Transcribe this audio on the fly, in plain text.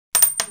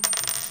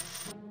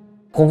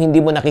Kung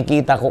hindi mo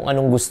nakikita kung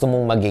anong gusto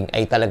mong maging,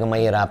 ay talagang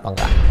mahirapan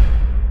ka.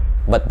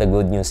 But the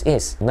good news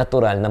is,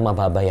 natural na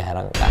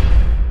mababayaran ka.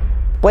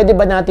 Pwede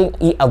ba nating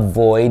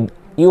i-avoid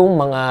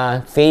yung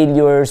mga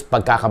failures,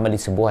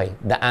 pagkakamali sa buhay?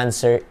 The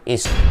answer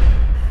is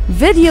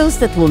videos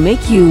that will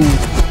make you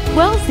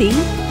wealthy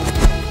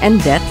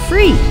and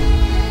debt-free.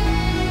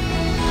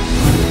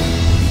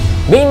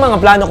 May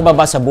mga plano ka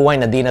ba sa buhay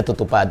na di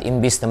natutupad?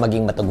 Imbes na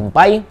maging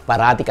matagumpay,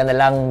 parati ka na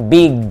lang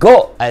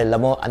bigo. Alam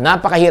mo,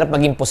 napakahirap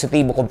maging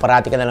positibo kung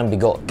parati ka na lang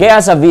bigo. Kaya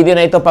sa video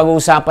na ito,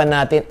 pag-uusapan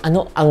natin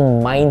ano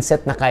ang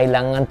mindset na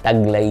kailangan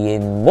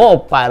taglayin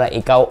mo para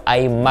ikaw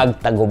ay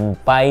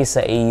magtagumpay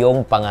sa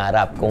iyong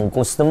pangarap. Kung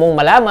gusto mong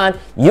malaman,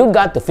 you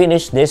got to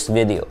finish this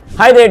video.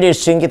 Hi there, this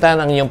is Chinkee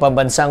Tan, ang iyong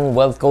Pambansang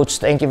wealth coach.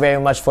 Thank you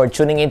very much for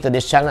tuning into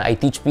this channel. I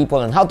teach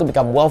people on how to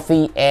become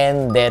wealthy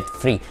and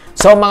debt-free.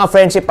 So mga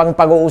friendship, ang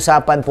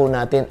pag-uusapan po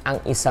natin ang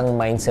isang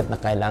mindset na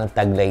kailangan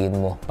taglayin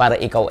mo para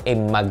ikaw ay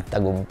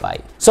magtagumpay.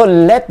 So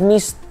let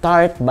me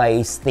start by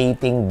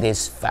stating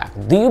this fact.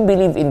 Do you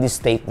believe in this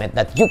statement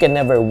that you can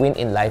never win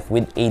in life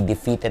with a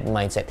defeated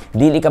mindset?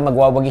 Dili ka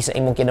magwawagi sa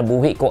imong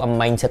kinabuhi kung ang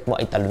mindset mo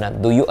ay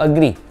talunan. Do you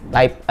agree?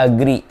 Type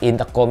agree in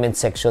the comment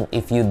section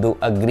if you do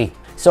agree.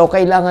 So,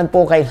 kailangan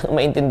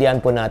maintindihan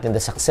po natin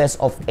the success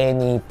of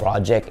any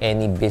project,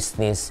 any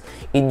business,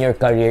 in your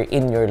career,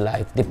 in your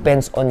life,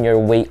 depends on your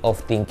way of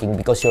thinking,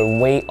 because your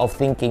way of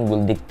thinking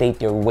will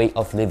dictate your way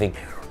of living.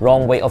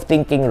 Wrong way of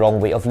thinking, wrong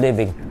way of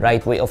living.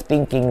 Right way of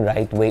thinking,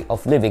 right way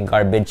of living.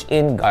 Garbage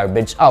in,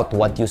 garbage out.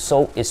 What you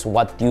sow is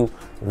what you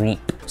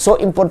reap. So,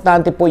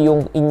 importante po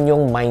yung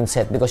inyong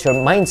mindset, because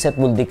your mindset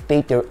will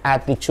dictate your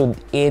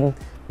attitude in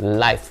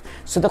life.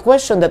 So, the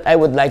question that I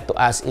would like to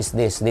ask is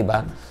this, di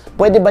ba?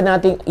 Pwede ba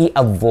nating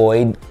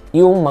i-avoid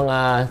yung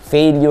mga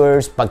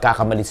failures,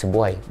 pagkakamali sa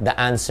buhay? The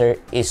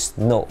answer is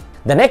no.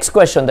 The next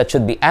question that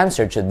should be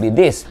answered should be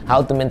this: how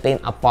to maintain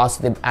a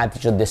positive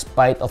attitude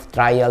despite of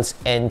trials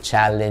and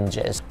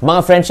challenges.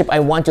 Mga friendship,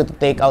 I want you to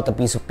take out a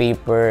piece of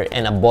paper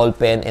and a ball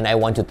pen, and I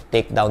want you to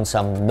take down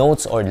some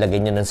notes or lagay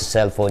nyo na sa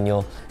cellphone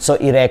nyo. So,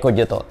 i-record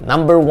nyo to.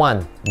 Number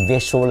 1,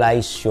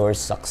 visualize your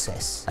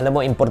success. Alam mo,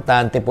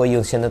 importante po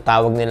yung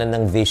sinatawag nila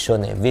ng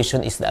vision.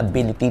 Vision is the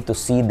ability to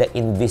see the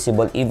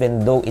invisible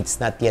even though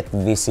it's not yet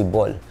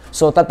visible.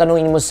 So,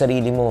 tatanungin mo sa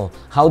sarili mo,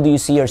 how do you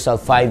see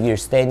yourself 5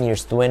 years, 10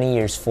 years, 20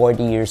 years,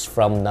 40 years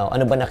from now?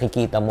 Ano ba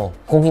nakikita mo?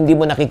 Kung hindi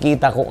mo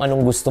nakikita kung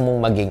anong gusto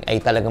mong maging,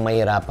 ay talagang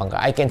mahirapan ka.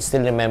 I can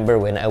still remember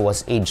when I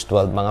was age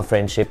 12, mga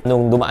friendship,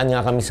 nung dumaan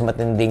nga kami sa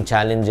matinding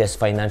challenges,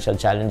 financial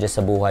challenges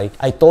sa buhay,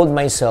 I told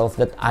myself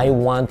that I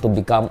want to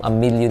become a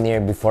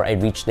millionaire before I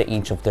reach the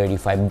age of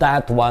 35.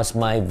 That was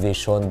my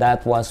vision.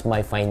 That was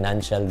my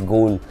financial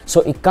goal.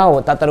 So,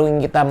 ikaw, tatanungin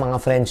kita, mga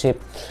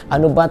friendship,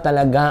 ano ba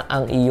talaga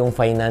ang iyong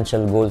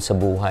financial goal sa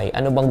buhay?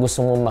 Ano bang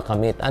gusto mong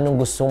makamit? Anong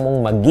gusto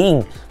mong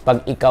maging pag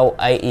ikaw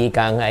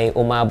ay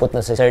umabot na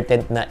sa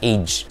certain na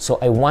age?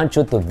 So, I want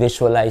you to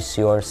visualize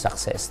your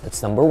success. That's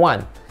number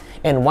 1.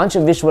 And once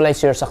you visualize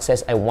your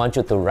success, I want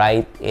you to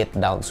write it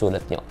down.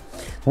 Sulat nyo.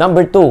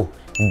 Number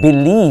 2,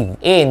 believe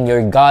in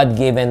your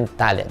God-given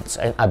talents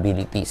and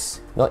abilities.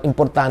 No,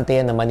 importante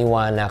yan na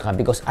maniwala ka,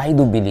 because I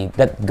do believe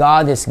that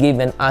God has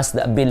given us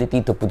the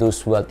ability to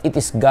produce wealth. It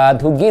is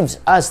God who gives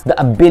us the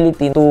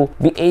ability to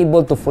be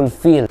able to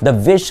fulfill the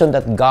vision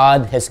that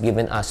God has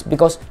given us.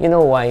 Because, you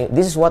know why?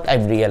 This is what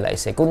I've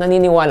realized. Kung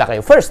naniniwala kayo,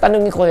 first,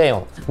 tanongin ko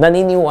kayo,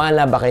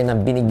 naniniwala ba kayo na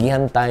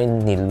binigyan tayo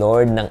ni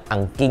Lord ng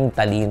angking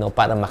talino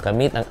para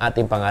makamit ang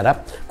ating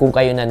pangarap? Kung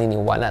kayo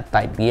naniniwala,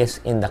 type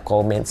yes in the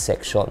comment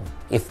section.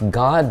 If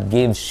God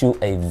gives you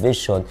a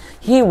vision,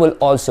 He will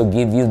also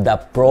give you the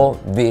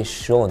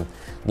provision.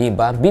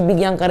 Diba?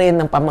 Bibigyan ka rin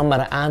ng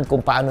pamamaraan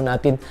kung paano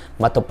natin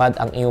matupad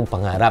ang iyong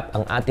pangarap,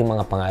 ang ating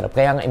mga pangarap.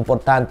 Kaya nga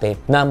importante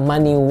na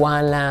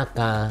maniwala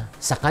ka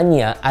sa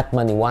Kanya at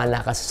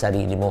maniwala ka sa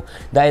sarili mo.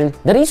 Dahil,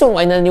 the reason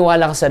why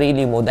naniwala ka sa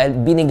sarili mo, dahil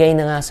binigay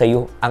na nga sa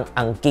iyo ang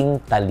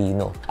angking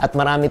talino. At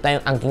marami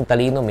tayong angking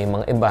talino. May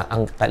mga iba,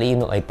 ang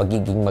talino ay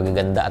pagiging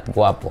magaganda at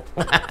gwapo.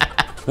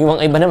 Yung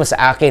mga iba naman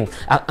sa akin,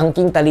 ang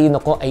angking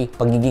talino ko ay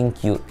pagiging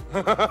cute.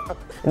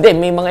 Hindi,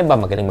 may mga iba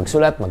magaling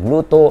magsulat,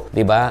 magluto,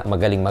 'di ba?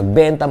 Magaling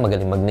magbenta,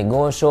 magaling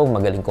magnegosyo,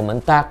 magaling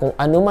kumanta, kung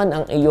ano man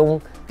ang iyong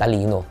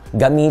talino.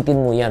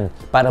 Gamitin mo 'yan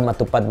para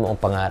matupad mo ang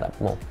pangarap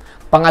mo.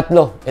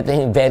 Pangatlo, ito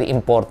yung very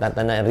important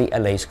na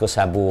na-realize ko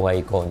sa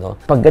buhay ko, no?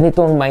 Pag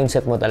ganito ang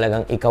mindset mo,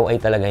 talagang ikaw ay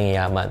talagang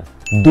yaman.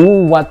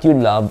 Do what you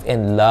love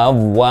and love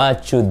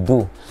what you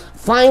do.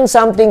 Find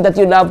something that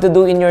you love to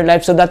do in your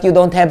life so that you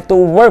don't have to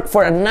work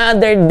for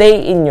another day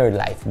in your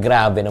life.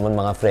 Grabe naman,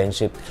 mga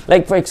friendship.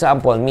 Like for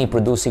example, me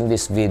producing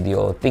this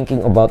video,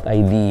 thinking about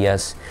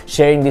ideas,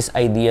 sharing these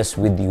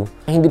ideas with you,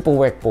 hindi po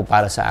work po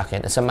para sa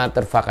akin. As a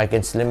matter of fact, I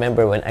can still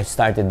remember when I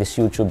started this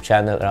YouTube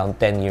channel around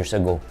 10 years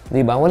ago.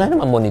 Diba? Wala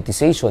naman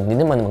monetization,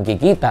 hindi naman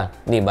makikita.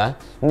 Diba?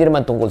 Hindi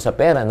naman tungkol sa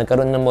pera.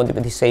 Nagkaroon ng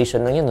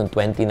monetization lang yan noong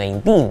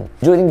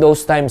 2019. During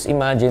those times,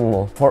 imagine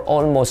mo, for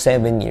almost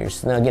 7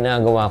 years na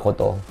ginagawa ko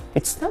to,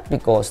 It's not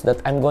because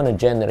that I'm gonna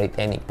generate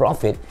any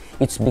profit.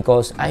 It's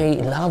because I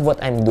love what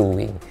I'm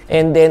doing.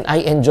 And then I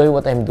enjoy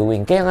what I'm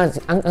doing. Kaya nga,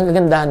 ang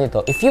ganda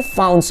nito, if you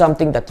found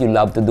something that you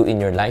love to do in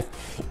your life,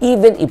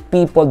 even if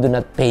people do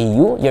not pay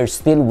you, you're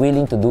still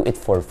willing to do it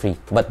for free.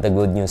 But the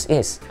good news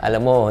is,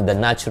 alam mo, the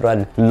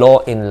natural law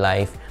in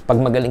life, pag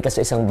magaling ka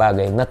sa isang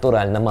bagay,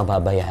 natural na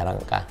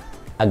mababayaran ka.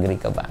 Agree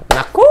ka ba?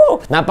 Naku!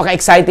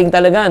 Napaka-exciting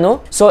talaga,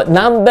 no? So,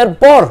 number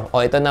 4.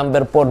 O, ito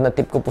number 4 na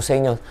tip ko po sa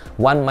inyo.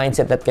 One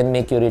mindset that can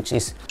make you rich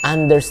is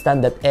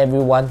understand that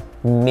everyone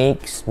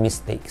makes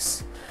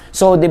mistakes.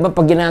 So, di ba,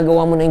 pag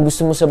ginagawa mo na yung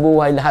gusto mo sa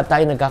buhay, lahat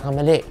tayo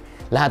nagkakamali.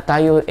 Lahat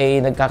tayo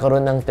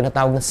nagkakaroon ng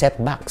tinatawag na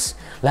setbacks.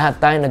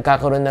 Lahat tayo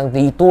nagkakaroon ng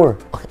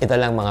detour. Ito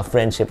lang mga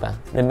friendship, ha?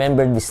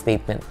 Remember this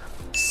statement.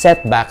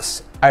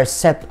 Setbacks are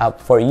set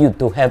up for you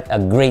to have a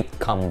great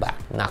comeback.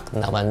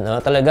 Naman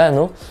talaga,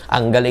 no?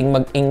 Ang galing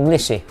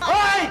mag-English, eh.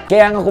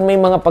 Kaya nga kung may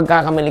mga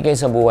pagkakamali kayo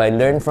sa buhay,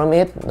 learn from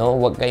it, no?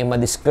 Huwag kayong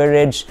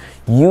ma-discourage.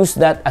 Use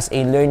that as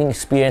a learning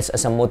experience,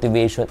 as a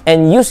motivation,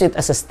 and use it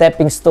as a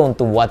stepping stone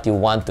to what you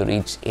want to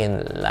reach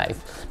in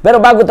life. Pero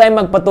bago tayo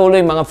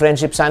magpatuloy, mga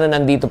friendship, sana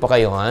nandito pa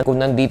kayo, ha?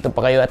 Kung nandito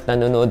pa kayo at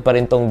nanonood pa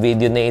rin tong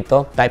video na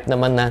ito, type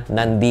naman na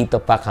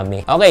nandito pa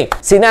kami. Okay,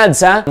 si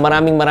Nads, ha?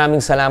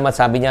 Maraming salamat.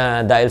 Sabi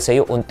niya, dahil sa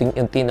iyo,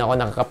 unti na ako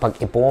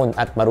nakakapag-ipon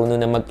at marunong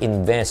na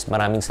mag-invest.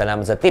 Maraming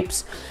salamat sa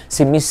tips.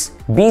 Si Miss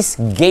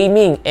Beast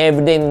Gaming,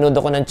 everyday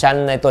nanonood ako ng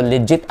channel na ito.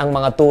 Legit ang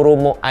mga turo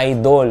mo,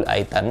 idol.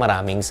 Ay,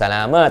 maraming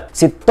salamat.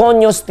 Si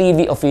Tonyo's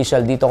TV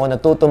Official, dito ako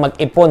natuto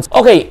mag-ipon.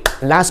 Okay,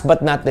 last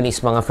but not the least,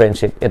 mga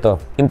friendship, ito.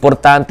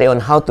 Importante on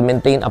how to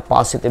maintain a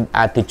positive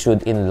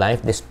attitude in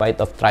life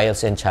despite of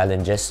trials and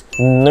challenges.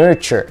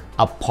 Nurture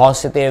a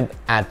positive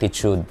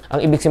attitude.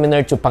 Ang ibig sabihin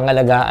nurture,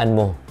 pangalagaan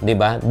mo, 'di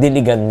ba?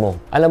 Diligan mo.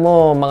 Alam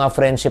mo, mga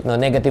friendship, no,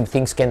 negative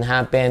things can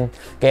happen.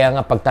 Kaya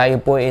nga pag tayo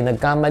po ay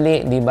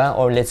nagkamali, 'di ba?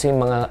 Or let's say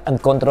mga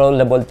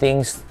uncontrollable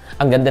things,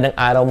 ang ganda ng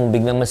araw mo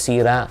biglang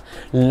masira.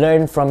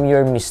 Learn from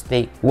your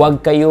mistake.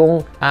 Huwag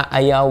kayong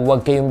aayaw,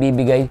 huwag kayong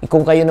bibigay.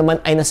 Kung kayo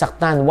naman ay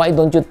nasaktan, why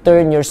don't you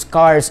turn your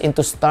scars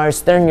into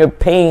stars? Turn your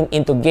pain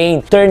into gain.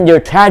 Turn your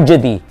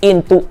tragedy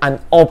into an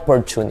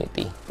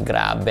opportunity.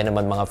 Grabe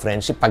naman mga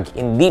friendship. Pag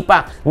hindi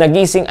pa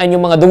nagising ang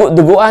yung mga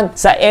dugo-duguan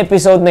sa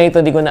episode na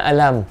ito, di ko na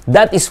alam.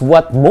 That is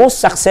what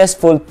most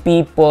successful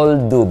people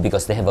do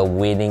because they have a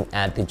winning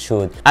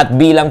attitude. At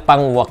bilang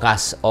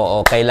pangwakas,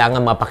 oo,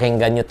 kailangan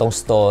mapakinggan nyo tong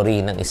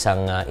story ng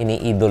isang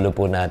iniidolo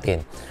po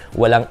natin.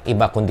 Walang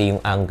iba kundi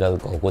yung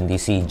uncle ko, kundi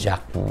si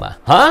Jack Ma.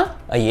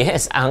 Ha?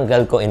 Yes,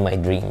 uncle ko in my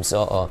dreams.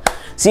 Oo.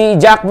 Si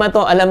Jack Ma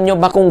to, alam nyo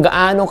ba kung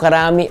gaano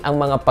karami ang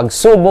mga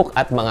pagsubok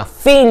at mga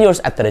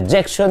failures at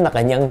rejection na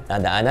kanyang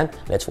nadaanan?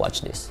 Let's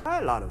watch this. I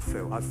had a lot of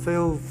fail. I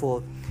failed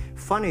for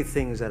funny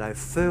things that I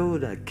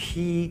failed a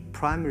key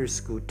primary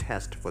school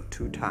test for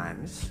 2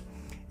 times.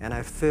 And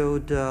I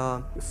failed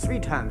 3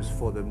 times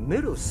for the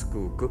middle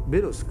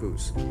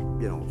schools.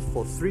 You know,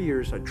 for 3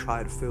 years I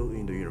tried to fail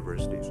in the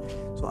universities.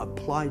 So I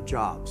applied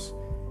jobs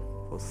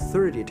for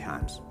 30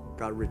 times,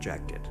 got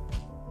rejected.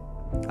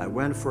 I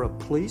went for a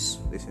police.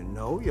 They said,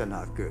 no, you're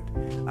not good.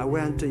 I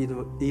went to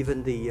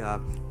even the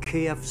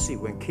KFC.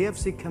 When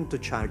KFC came to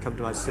China, come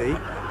to my city,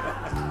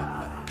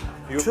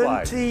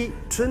 24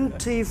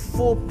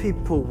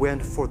 people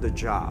went for the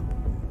job.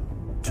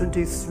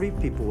 23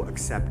 people were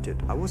accepted.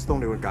 I was the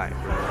only one guy.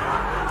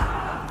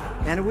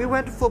 And we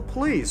went for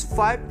police.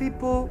 5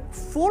 people,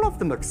 4 of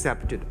them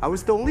accepted. I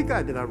was the only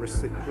guy that I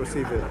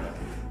received it.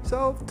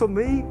 So to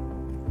me,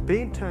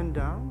 being turned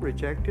down,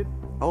 rejected.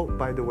 Oh,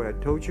 by the way, I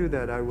told you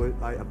that I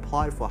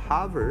applied for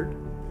Harvard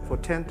for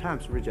 10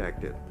 times,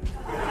 rejected.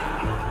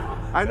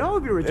 I know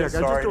I'll be rejected.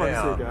 I just don't want to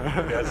say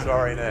that. Yeah,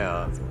 sorry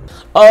now.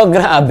 Oh,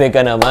 grabe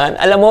ka naman.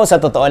 Alam mo, sa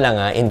totoo lang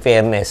in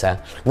fairness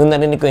nung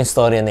narinig ko yung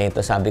story na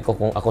ito, sabi ko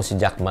kung ako si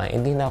Jack Ma,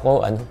 hindi na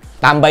ako,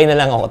 tambay na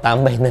lang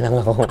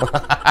ako.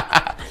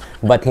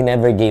 But he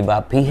never gave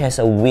up. He has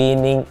a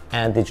winning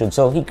attitude.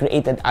 So he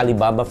created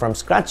Alibaba from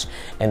scratch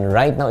and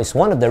right now is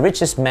one of the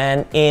richest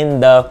men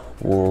in the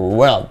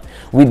world.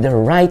 With the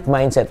right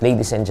mindset,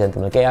 ladies and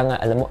gentlemen. Kaya nga,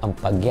 alam mo, ang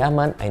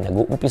pagyaman ay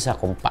nag-uumpisa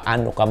kung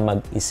paano ka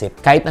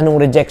mag-isip. Kahit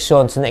anong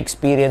rejections na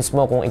experience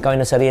mo, kung ikaw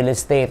ay nasa real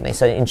estate,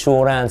 nasa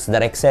insurance,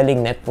 direct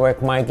selling, network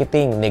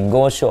marketing,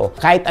 negosyo,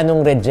 kahit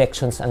anong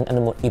rejections ang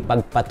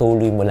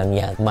ipagpatuloy mo lang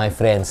yan. My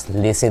friends,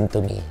 listen to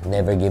me.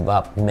 Never give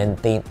up.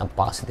 Maintain a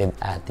positive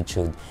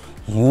attitude.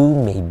 You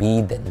may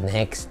be the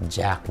next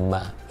Jack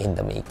Ma in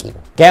the making.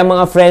 Kaya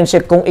mga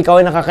friendship, kung ikaw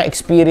ay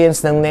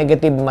nakaka-experience ng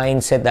negative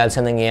mindset dahil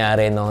sa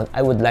nangyayari, no, I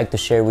would like to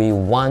share with you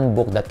one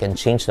book that can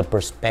change the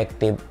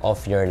perspective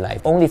of your life.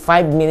 Only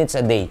 5 minutes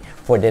a day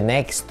for the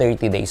next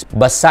 30 days.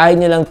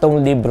 Basahin niyo lang tong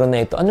libro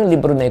na ito. Anong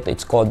libro na ito?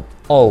 It's called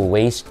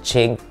Always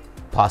Chink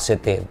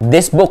Positive.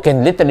 This book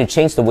can literally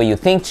change the way you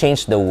think,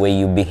 change the way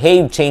you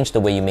behave, change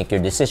the way you make your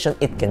decision.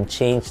 It can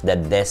change the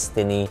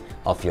destiny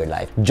of your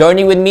life.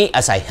 Journey with me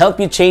as I help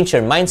you change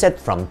your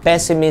mindset from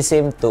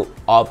pessimism to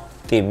optimism.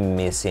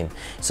 optimism.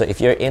 So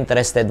if you're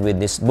interested with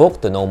this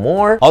book to know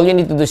more, all you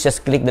need to do is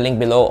just click the link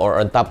below or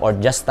on top, or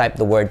just type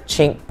the word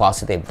Chink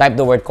Positive. Type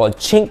the word called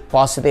Chink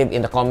Positive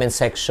in the comment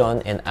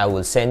section and I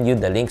will send you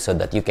the link so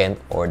that you can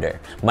order.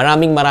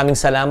 Maraming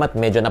salamat.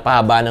 Medyo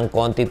napahaba ng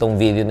konti tong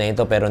video na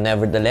ito, pero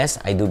nevertheless,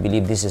 I do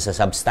believe this is a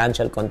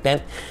substantial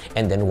content,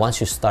 and then once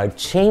you start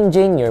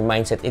changing your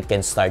mindset, it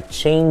can start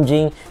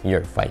changing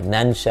your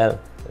financial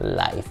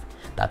life.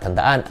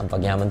 Tatandaan, ang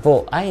pagyaman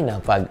po ay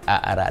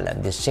napag-aaralan.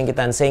 This is Chinkee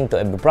Tan saying, to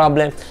every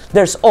problem,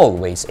 there's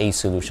always a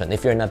solution.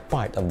 If you're not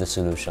part of the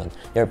solution,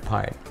 you're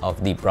part of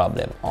the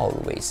problem.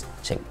 Always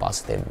Chink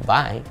Positive.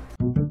 Bye!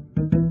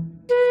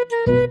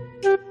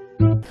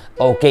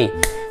 Okay.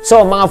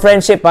 So, mga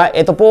friendship ha,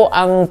 ito po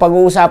ang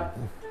pag-uusap.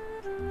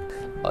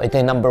 Ito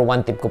yung number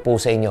 1 tip ko po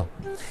sa inyo.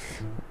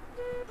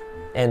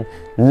 And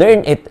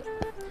learn it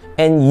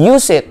and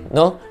use it,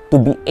 no,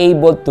 to be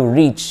able to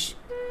reach.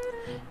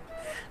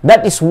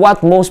 That is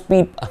what most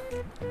people...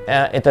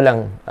 ito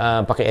lang,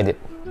 paki-edit.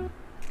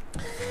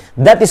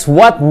 That is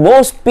what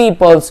most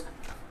people's...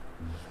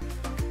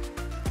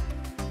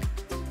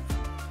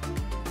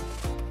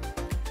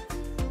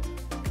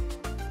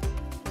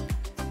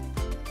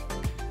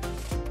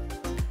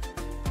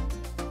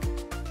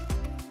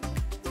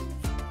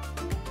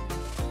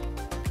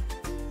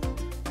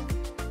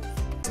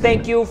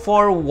 Thank you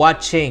for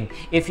watching.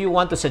 If you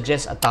want to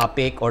suggest a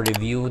topic or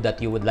review that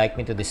you would like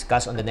me to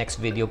discuss on the next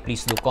video,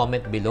 please do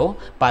comment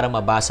below para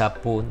mabasa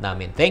po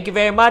namin. Thank you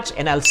very much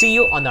and I'll see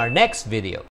you on our next video.